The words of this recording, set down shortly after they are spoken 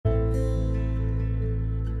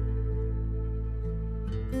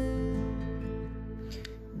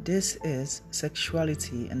This is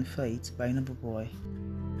Sexuality and Fate by Noble Boy.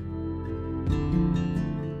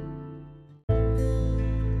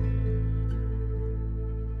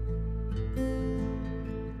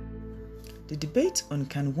 The debate on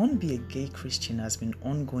can one be a gay Christian has been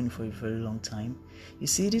ongoing for a very long time. You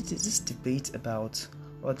see, this debate about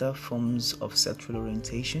other forms of sexual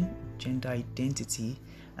orientation, gender identity,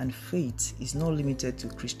 and faith is not limited to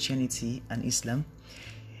Christianity and Islam.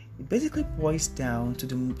 It basically boils down to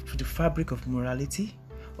the fabric of morality,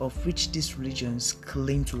 of which these religions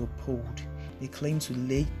claim to uphold. They claim to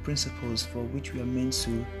lay principles for which we are meant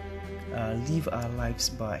to live our lives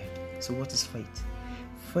by. So what is faith?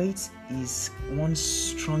 Faith is one's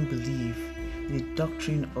strong belief in the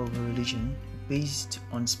doctrine of a religion based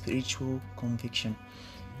on spiritual conviction.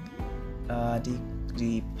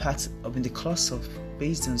 The clause of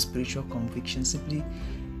based on spiritual conviction simply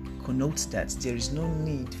connotes that there is no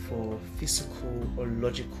need for physical or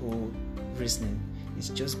logical reasoning. It's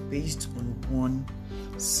just based on one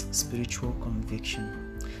spiritual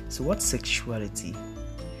conviction. So what's sexuality?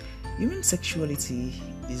 Human sexuality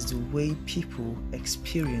is the way people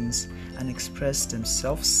experience and express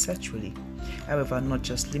themselves sexually. However, not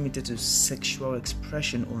just limited to sexual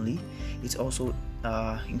expression only, it also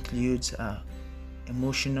includes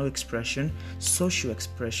emotional expression, social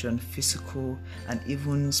expression, physical, and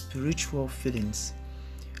even spiritual feelings.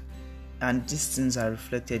 And these things are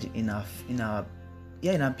reflected in our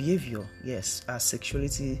behavior. Yes, our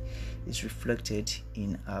sexuality is reflected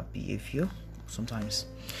in our behavior. Sometimes,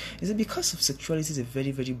 is it because of sexuality is a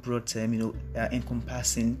very, very broad term,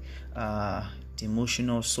 encompassing the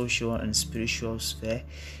emotional, social, and spiritual sphere.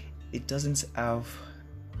 It doesn't have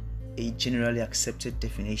a generally accepted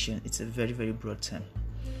definition. It's a very, very broad term.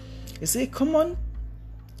 It's a common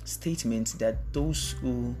statement that those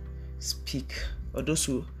who speak or those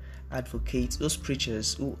who advocate, those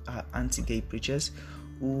preachers who are anti-gay preachers,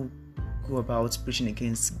 who go about preaching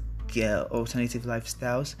against gay alternative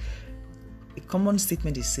lifestyles, a common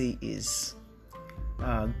statement they say is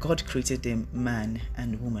God created them man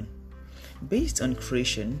and woman. Based on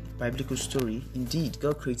creation, biblical story, indeed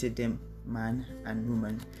God created them man and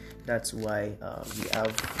woman. That's why we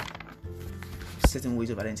have certain ways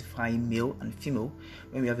of identifying male and female.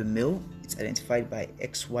 When we have a male, it's identified by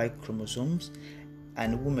XY chromosomes,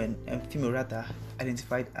 and woman and female rather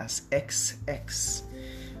identified as XX.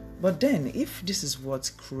 But then, if this is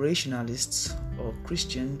what creationalists or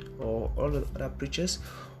Christian or all other preachers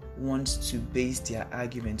want to base their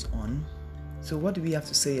argument on, so what do we have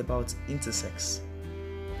to say about intersex?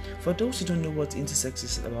 For those who don't know what intersex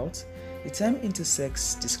is about, the term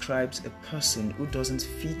intersex describes a person who doesn't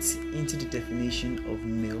fit into the definition of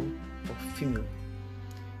male or female.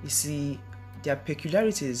 You see, their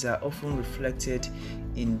peculiarities are often reflected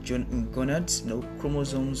in gonads,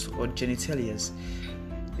 chromosomes, or genitalia.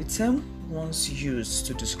 The term once used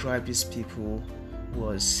to describe these people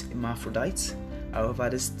was hermaphrodite. However,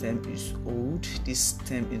 this term is old, this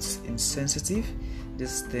term is insensitive,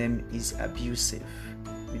 this term is abusive.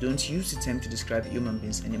 We don't use the term to describe human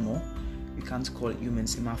beings anymore. We can't call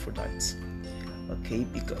humans hermaphrodites. Okay,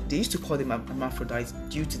 because they used to call them hermaphrodites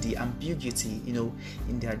due to the ambiguity,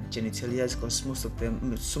 in their genitalia, because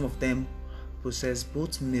some of them possess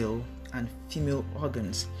both male and female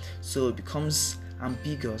organs. So it becomes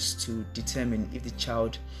ambiguous to determine if the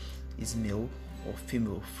child is male or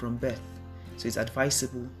female from birth. So it's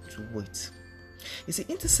advisable to wait. You see,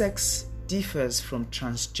 intersex differs from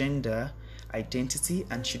transgender identity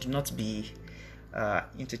and should not be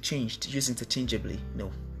used interchangeably.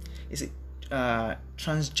 No. You see,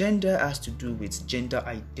 transgender has to do with gender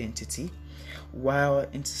identity, while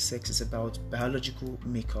intersex is about biological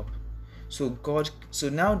makeup. So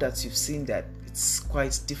now that you've seen that it's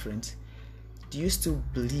quite different, do you still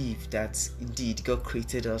believe that indeed God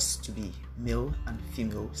created us to be male and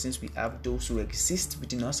female, since we have those who exist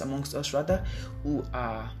within us, amongst us rather, who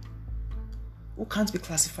can't be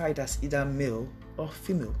classified as either male or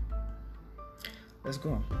female? Let's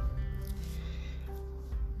go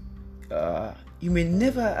on. You may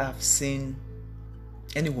never have seen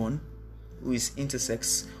anyone who is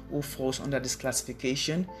intersex who falls under this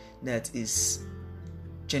classification that is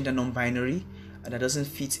gender non-binary and that doesn't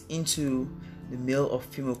fit into the male or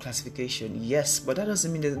female classification. Yes, but that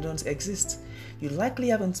doesn't mean that they don't exist. You likely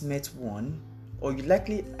haven't met one, or you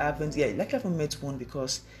likely haven't met one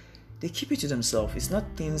because they keep it to themselves. It's not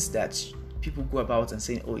things that people go about and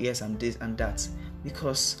saying, oh yes, I'm this and that,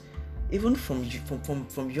 because even from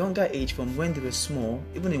younger age, from when they were small,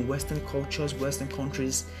 even in Western cultures, Western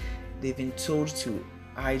countries, they've been told to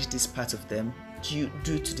hide this part of them due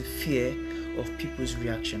to the fear of people's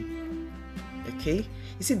reaction. Okay,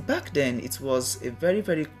 you see, back then it was a very,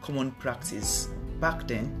 very common practice. Back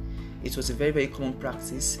then, it was a very, very common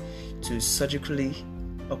practice to surgically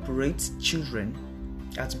operate children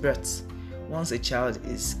at birth. Once a child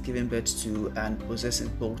is given birth to and possesses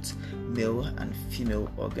both male and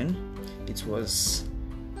female organ, it was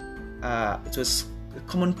a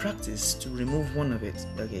common practice to remove one of it.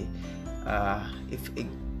 Okay, if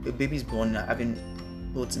a baby is born having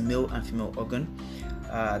both male and female organ,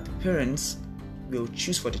 the parents will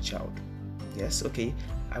choose for the child. Yes, okay,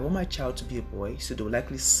 I want my child to be a boy, so they will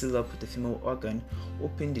likely seal up the female organ,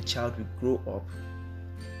 hoping the child will grow up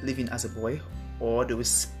living as a boy, or they will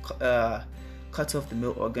cut off the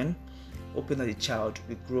male organ, hoping that the child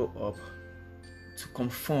will grow up to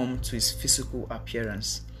conform to his physical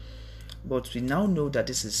appearance. But we now know that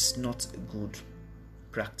this is not a good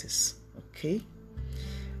practice. Okay,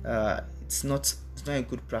 it's not a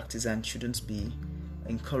good practice and shouldn't be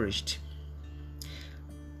encouraged.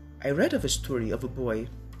 I read of a story of a boy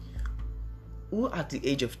who at the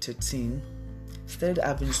age of 13 started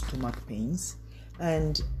having stomach pains,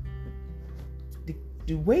 and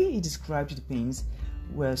the way he described the pains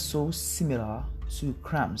were so similar to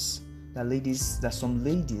cramps that some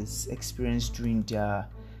ladies experience during their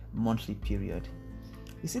monthly period.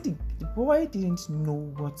 You see, the boy didn't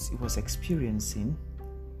know what he was experiencing.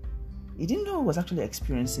 He didn't know he was actually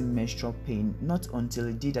experiencing menstrual pain, not until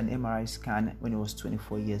he did an MRI scan when he was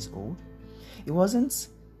 24 years old. He wasn't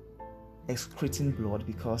excreting blood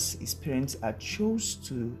because his parents had chose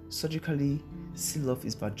to surgically seal off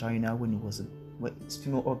his vagina his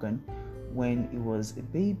female organ when he was a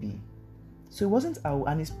baby. So it wasn't out,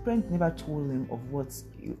 and his parents never told him of what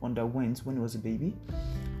he underwent when he was a baby.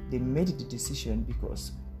 They made the decision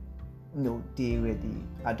because they were the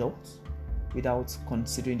adults, without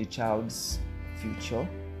considering the child's future.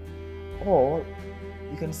 Or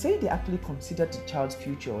you can say they actually considered the child's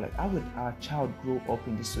future, like how would our child grow up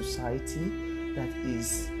in this society that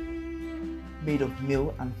is made of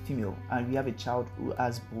male and female, and we have a child who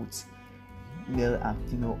has both male and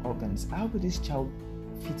female organs. How would this child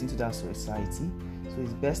fit into that society? So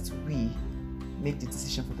it's best we make the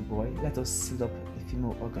decision for the boy. Let us seal up a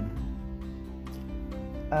female organ.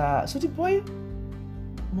 So the boy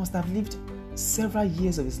must have lived several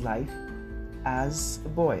years of his life as a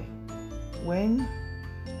boy, when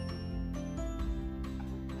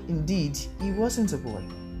indeed he wasn't a boy,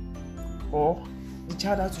 or the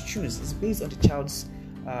child had to choose. It's based on the child's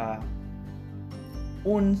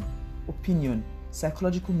own opinion,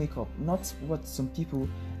 psychological makeup, not what some people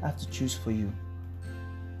have to choose for you.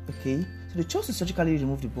 Okay, so they chose to surgically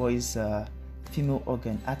remove the boy's female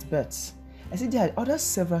organ at birth. I see there are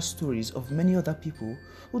several stories of many other people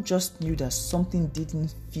who just knew that something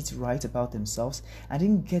didn't fit right about themselves and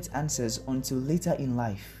didn't get answers until later in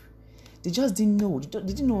life. They just didn't know. They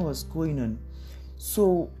didn't know what was going on.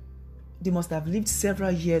 So they must have lived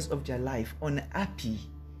several years of their life unhappy,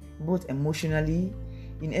 both emotionally,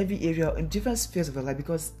 in every area, in different spheres of their life,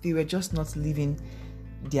 because they were just not living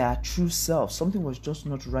their true self. Something was just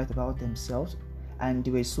not right about themselves, and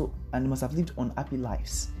they must have lived unhappy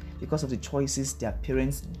lives because of the choices their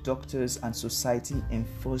parents, doctors, and society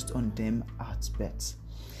enforced on them at birth.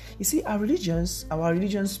 You see, our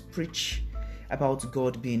religions preach about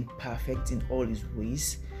God being perfect in all his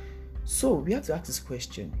ways. So we have to ask this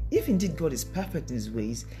question: if indeed God is perfect in his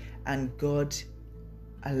ways, and God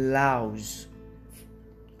allows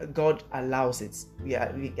it, he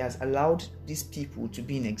has allowed these people to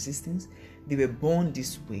be in existence, they were born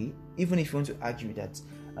this way, even if you want to argue that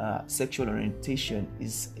sexual orientation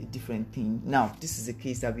is a different thing. Now, this is a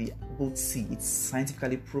case that we both see. It's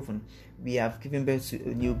scientifically proven. We have given birth to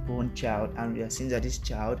a newborn child, and we are seeing that this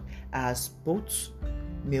child has both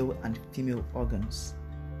male and female organs.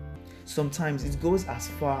 Sometimes it goes as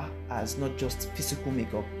far as not just physical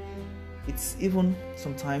makeup. It's even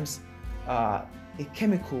sometimes a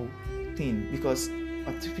chemical thing, because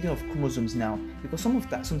speaking of chromosomes now, because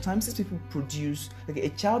sometimes these people produce, like a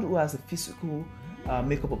child who has a physical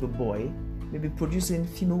makeup of a boy may be producing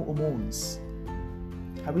female hormones.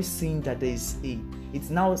 Have we seen that it's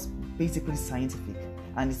now basically scientific,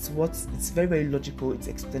 and it's very, very logical, it's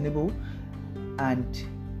explainable. And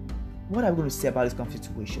what I'm going to say about this kind of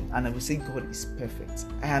situation, and I will say God is perfect.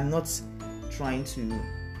 I am not trying to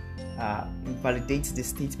invalidate the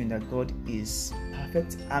statement that God is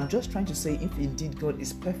perfect. I'm just trying to say, if indeed God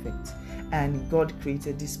is perfect and God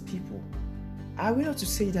created these people, are we not to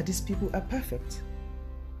say that these people are perfect?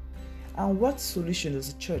 And what solution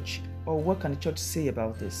does the church, or what can the church say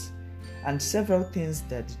about this? And several things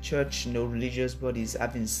that the church, religious bodies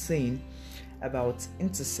have been saying about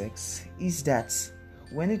intersex is that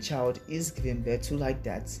when a child is given birth to like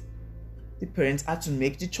that, the parents had to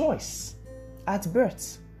make the choice at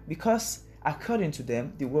birth, because according to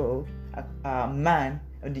them, the world, man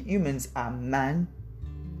and the humans are man,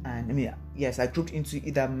 and I grouped into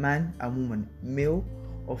either man and woman, male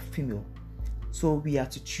or female. So we have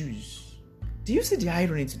to choose. Do you see the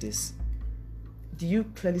irony to this? Do you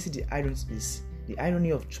clearly see the irony to this? The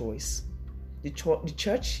irony of choice. The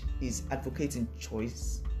church is advocating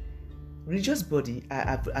choice. Religious body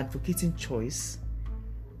are advocating choice.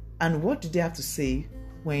 And what do they have to say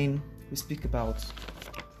when we speak about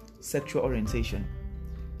sexual orientation?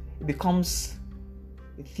 It becomes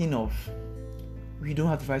a thing of, you don't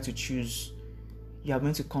have the right to choose. You are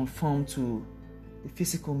meant to conform to the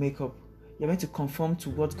physical makeup. You are meant to conform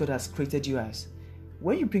to what God has created you as.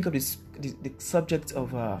 When you bring up the subject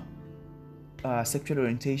of sexual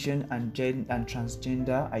orientation and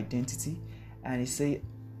transgender identity, and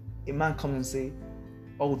a man comes and say,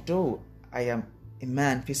 although I am a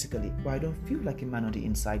man physically, but I don't feel like a man on the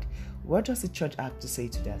inside, what does the church have to say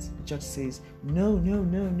to that? The church says,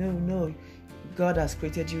 no. God has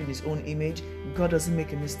created you in His own image. God doesn't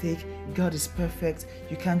make a mistake. God is perfect.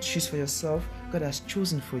 You can't choose for yourself. God has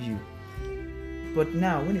chosen for you. But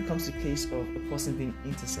now, when it comes to the case of a person being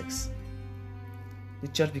intersex, the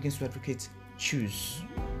church begins to advocate choose.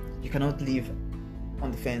 You cannot live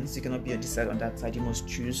on the fence. You cannot be on this side, on that side. You must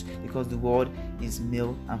choose, because the world is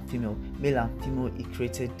male and female. Male and female, He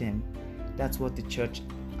created them. That's what the church.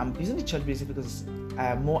 I'm using the church basically because I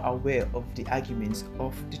am more aware of the arguments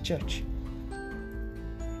of the church.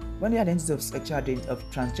 When the identity of sexual identity, of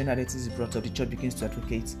transgender identity is brought up, the church begins to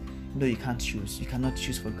advocate, no, you can't choose. You cannot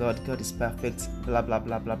choose for God. God is perfect. Blah blah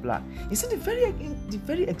blah blah blah. You see, the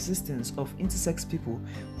very existence of intersex people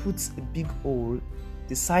puts a big hole,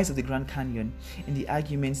 the size of the Grand Canyon, in the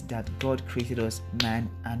argument that God created us man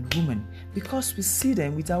and woman, because we see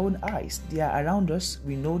them with our own eyes. They are around us.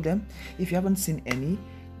 We know them. If you haven't seen any,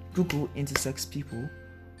 Google intersex people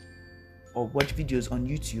or watch videos on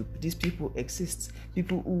YouTube. These people exist.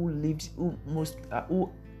 People who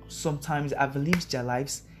sometimes have lived their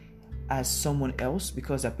lives as someone else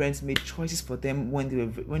because their parents made choices for them when they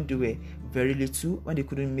were very little, when they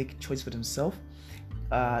couldn't make choices for themselves.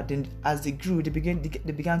 Then as they grew, they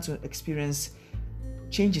began to experience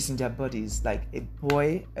changes in their bodies, like a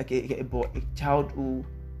child who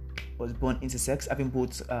was born intersex, having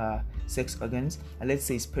both sex organs, and let's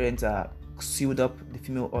say his parents sealed up the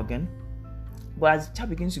female organ. But as the child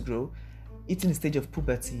begins to grow, it's in the stage of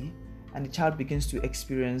puberty, and the child begins to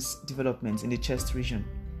experience development in the chest region,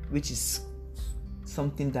 which is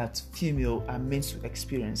something that female are meant to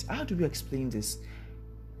experience. How do we explain this?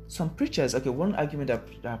 Some preachers, one argument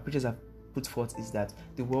that preachers have put forth is that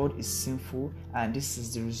the world is sinful and this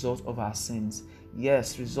is the result of our sins.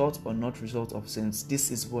 Yes, result or not result of sins, this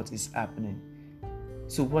is what is happening.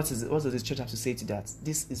 So what does the church have to say to that?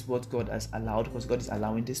 This is what God has allowed, because God is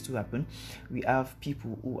allowing this to happen. We have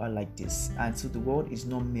people who are like this, and so the world is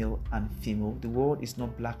not male and female. The world is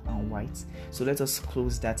not black and white. So let us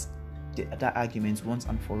close that argument once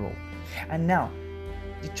and for all. And now,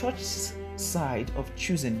 the church's side of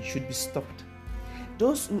choosing should be stopped.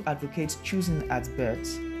 Those who advocate choosing at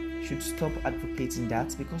birth should stop advocating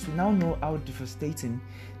that, because we now know how devastating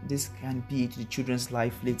this can be to the children's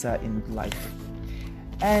life later in life.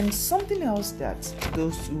 And something else that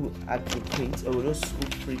those who advocate or those who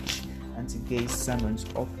preach anti-gay sermons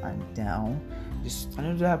up and down,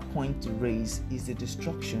 another point to raise is the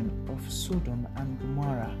destruction of Sodom and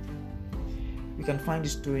Gomorrah. We can find the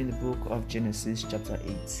story in the book of Genesis chapter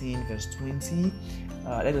 18 verse 20.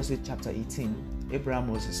 Let us say chapter 18. Abraham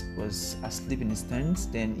was asleep in his tent.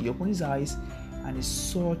 Then he opened his eyes and he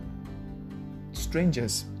saw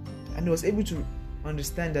strangers, and he was able to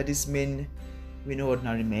understand that these men were no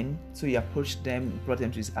ordinary men. So he approached them, brought them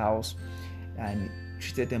to his house, and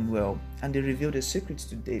treated them well. And they revealed a secret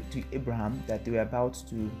to Abraham that they were about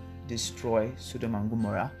to destroy Sodom and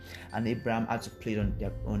Gomorrah, and Abraham had to plead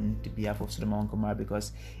on the behalf of Sodom and Gomorrah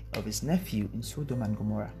because of his nephew in Sodom and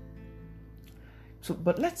Gomorrah. So,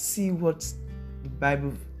 but let's see what the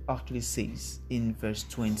Bible actually says in verse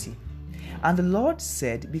 20. And the Lord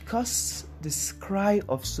said, because the cry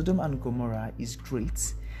of Sodom and Gomorrah is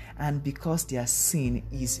great, and because their sin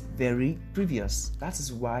is very grievous. That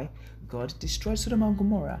is why God destroyed Sodom and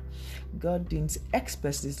Gomorrah. God didn't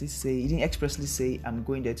expressly say, I'm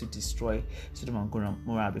going there to destroy Sodom and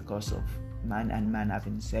Gomorrah because of man and man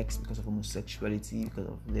having sex, because of homosexuality, because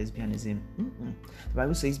of lesbianism. The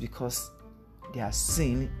Bible says because their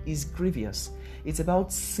sin is grievous. It's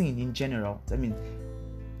about sin in general. I mean,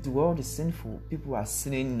 the world is sinful. People are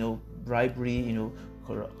sinning, bribery,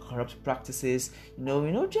 corrupt practices,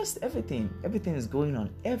 just everything is going on.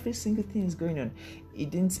 Every single thing is going on. It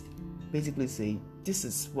didn't basically say, this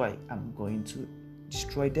is why I'm going to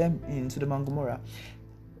destroy them in Sodom and Gomorrah.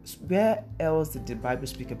 Where else did the Bible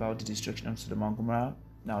speak about the destruction of Sodom and Gomorrah?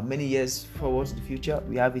 Now, many years forward to the future,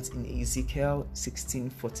 we have it in Ezekiel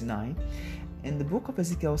 16:49. In the book of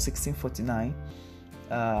Ezekiel 16:49,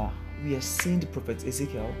 we are seeing the prophet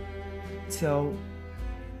Ezekiel tell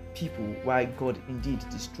people why God indeed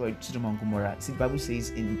destroyed Sodom and Gomorrah. See, the Bible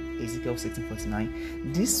says in Ezekiel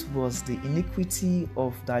 16:49, this was the iniquity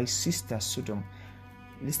of thy sister Sodom.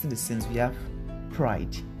 Listen to the sins. We have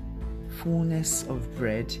pride, fullness of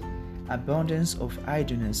bread, abundance of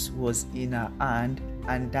idleness was in her hand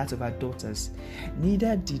and that of her daughters.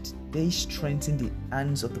 Neither did they strengthen the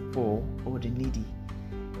hands of the poor or the needy.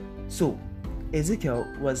 So Ezekiel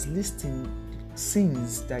was listing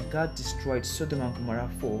sins that God destroyed Sodom and Gomorrah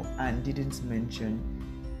for and didn't mention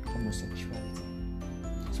homosexuality.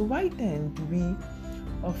 So why then do we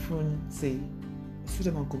often say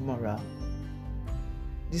Sodom and Gomorrah,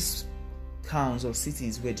 these towns or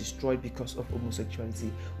cities, were destroyed because of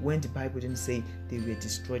homosexuality, when the Bible didn't say they were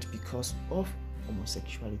destroyed because of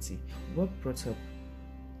homosexuality? What brought up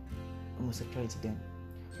homosexuality then?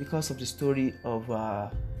 Because of the story of the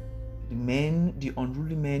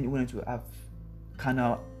unruly men who wanted to have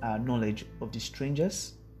carnal knowledge of the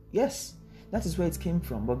strangers? Yes, that is where it came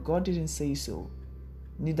from. But God didn't say so.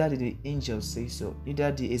 Neither did the angels say so.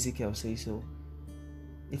 Neither did Ezekiel say so.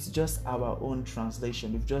 It's just our own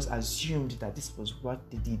translation. We've just assumed that this was what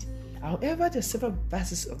they did. However, there are several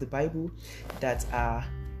verses of the Bible that are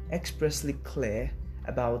expressly clear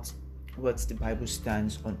about what the Bible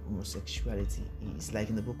stands on homosexuality is. Like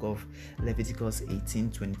in the book of Leviticus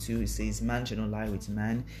 18:22, it says, man shall not lie with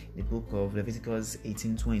man. In the book of Leviticus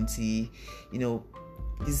 18:20,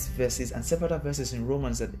 these verses and several other verses in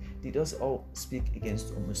Romans, that they does all speak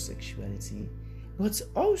against homosexuality. But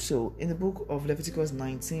also in the book of Leviticus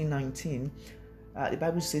 19:19, the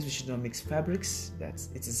Bible says we should not mix fabrics, that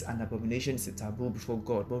it is an abomination, it's a taboo before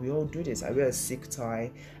God. But we all do this. I wear a silk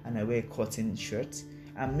tie and I wear a cotton shirt.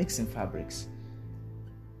 I'm mixing fabrics.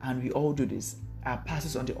 And we all do this. Our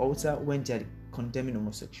pastors on the altar, when they're condemning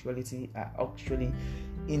homosexuality, are actually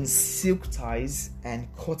in silk ties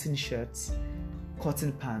and cotton shirts,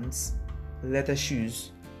 cotton pants, leather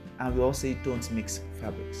shoes, and we all say don't mix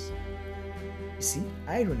fabrics. You see,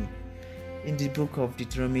 irony. In the book of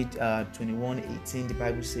Deuteronomy 21:18, the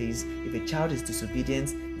Bible says, if a child is disobedient,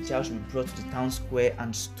 the child should be brought to the town square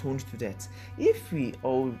and stoned to death. If we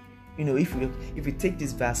all, if we take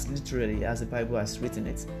this verse literally as the Bible has written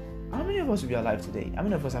it, how many of us will be alive today? How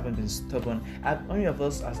many of us haven't been stubborn? How many of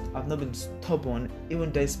us have not been stubborn,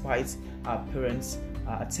 even despite our parents'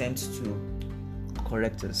 attempts to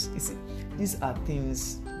correct us? You see, these are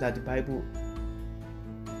things that the Bible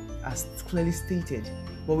has clearly stated.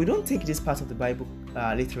 But we don't take this part of the Bible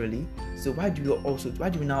literally. So why do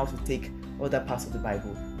we now have to take other parts of the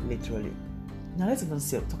Bible literally? Now let's even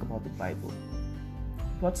talk about the Bible.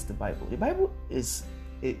 What's the Bible? The Bible is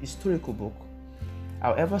a historical book,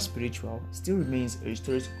 however spiritual, still remains a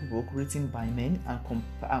historical book written by men and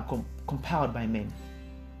compiled by men.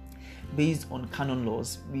 Based on canon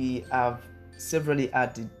laws, we have severally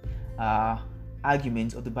added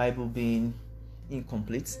arguments of the Bible being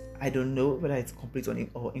incomplete. I don't know whether it's complete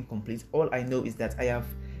or incomplete. All I know is that I have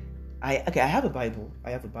a Bible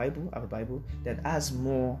that has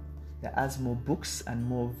more books and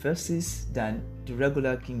more verses than the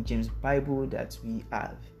regular King James Bible that we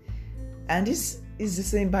have. And this is the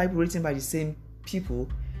same Bible written by the same people,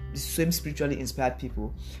 the same spiritually inspired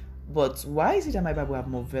people. But why is it that my Bible have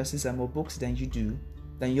more verses and more books than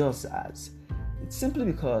yours has? It's simply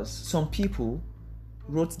because some people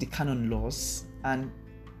wrote the canon laws, and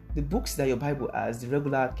the books that your Bible has, the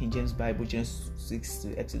regular King James Bible, Genesis 6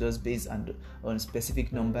 to Exodus, based on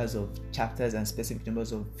specific numbers of chapters and specific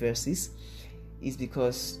numbers of verses, is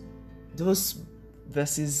because those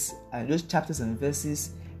verses and those chapters and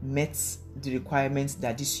verses met the requirements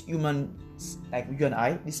that these humans like you and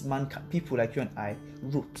I, people like you and I,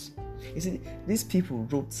 wrote. You see, these people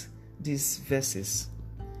wrote these verses.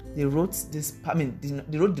 They wrote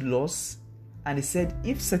they wrote the laws, and they said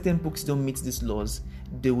if certain books don't meet these laws,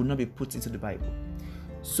 they will not be put into the Bible.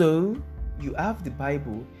 So you have the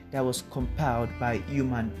Bible that was compiled by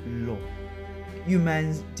human law,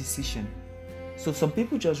 human decision. So some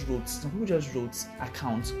people just wrote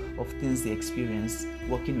accounts of things they experienced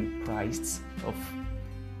working with Christ, of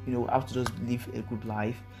how to just live a good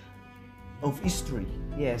life, of history.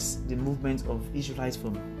 Yes, the movement of Israelites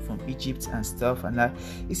from Egypt and stuff, and that.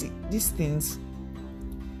 You see, these things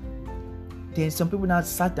Then some people now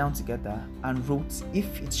sat down together and wrote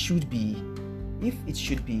if it should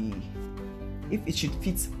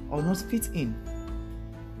fit or not fit in.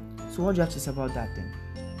 So what do you have to say about that then?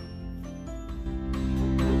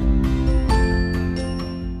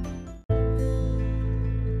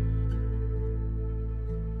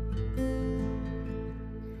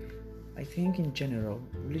 I think in general,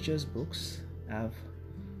 religious books have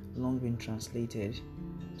long been translated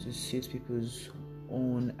to suit people's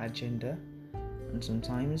own agenda, and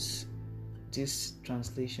sometimes these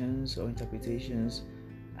translations or interpretations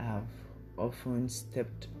have often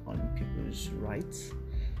stepped on people's rights.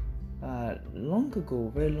 Very long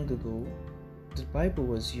ago, the Bible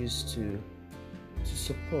was used to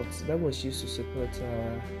support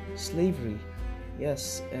slavery.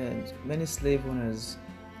 Yes, and many slave owners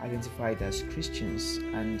identified as Christians,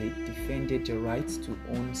 and they defended the right to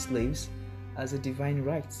own slaves as a divine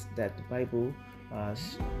right, that the Bible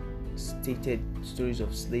stated stories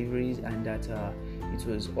of slavery, and that it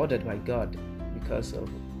was ordered by God because of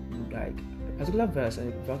like a particular verse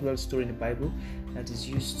and a particular story in the Bible that is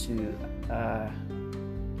used to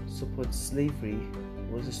support slavery.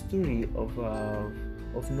 Was the story of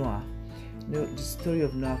Noah. The story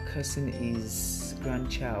of Noah cursing his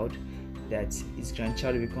grandchild, that his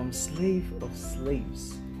grandchild becomes slave of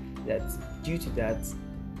slaves. That due to that,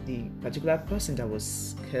 the particular person that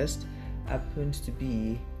was cursed happened to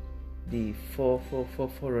be the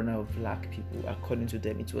forerunner of black people. According to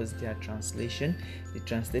them, it was their translation. They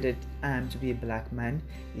translated Ham to be a black man,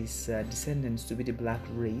 his descendants to be the black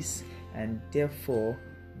race, and therefore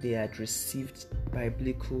they had received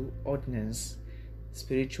biblical ordinance,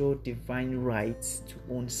 spiritual divine rights to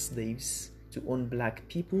own slaves, to own black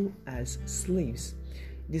people as slaves.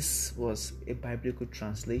 This was a biblical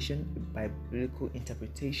translation, a biblical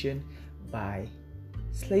interpretation by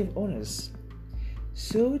slave owners.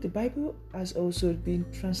 So the Bible has also been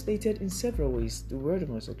translated in several ways. The word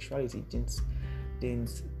homosexuality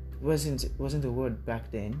wasn't a word back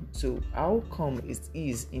then. So how come it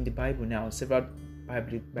is in the Bible now? Several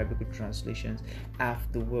biblical translations have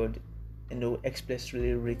the word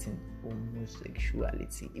explicitly written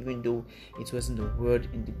homosexuality, even though it wasn't a word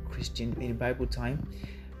in the Bible time.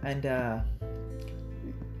 And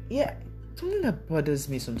something that bothers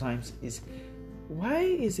me sometimes is, why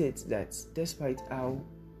is it that despite how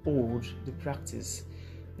old the practice,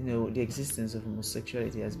 the existence of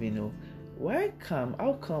homosexuality has been,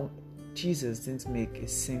 how come Jesus didn't make a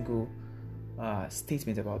single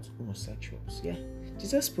statement about homosexuals?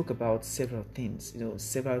 Jesus spoke about several things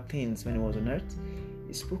when he was on earth.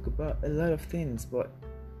 He spoke about a lot of things, but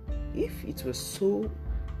if it was so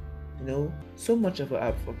much of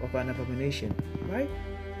an abomination, right?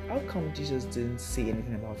 How come Jesus didn't say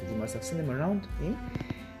anything about it? He must have seen them around him,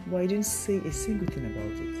 but he didn't say a single thing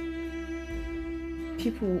about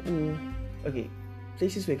it.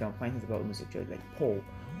 Places where you can find things about homosexuality, like Paul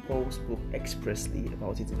spoke expressly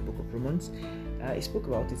about it in the book of Romans. He spoke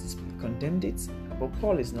about it, he condemned it, but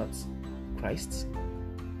Paul is not Christ.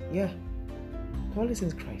 Paul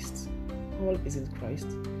isn't Christ.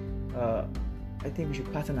 I think we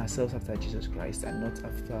should pattern ourselves after Jesus Christ and not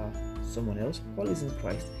after someone else. Paul isn't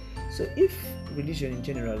Christ. So if religion in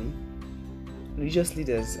generally, religious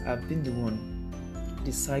leaders have been the one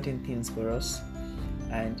deciding things for us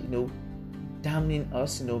and damning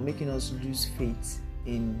us, making us lose faith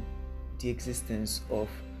in the existence of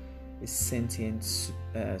a sentient,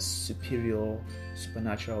 superior,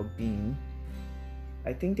 supernatural being,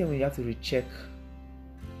 I think then we have to recheck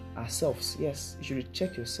ourselves. Yes, you should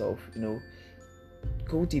recheck yourself,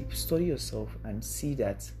 go deep, study yourself, and see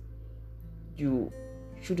that you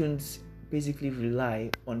shouldn't basically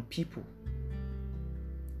rely on people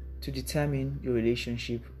to determine your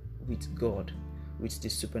relationship with God, with the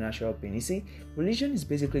supernatural being. You see, religion is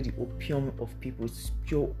basically the opium of people. It's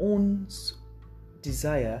your own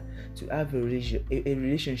desire to have a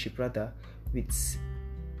relationship with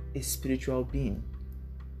a spiritual being.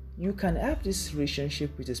 You can have this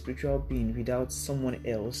relationship with a spiritual being without someone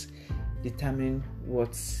else determining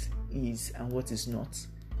what is and what is not.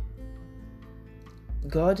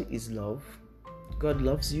 God is love. God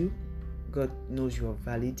loves you. God knows you are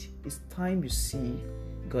valid. It's time you see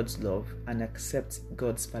God's love and accept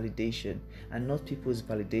God's validation and not people's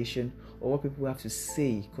validation or what people have to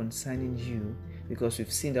say concerning you, because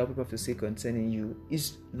we've seen that what people have to say concerning you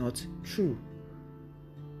is not true.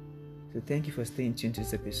 So thank you for staying tuned to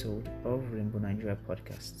this episode of Rainbow Nigeria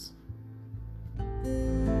Podcasts.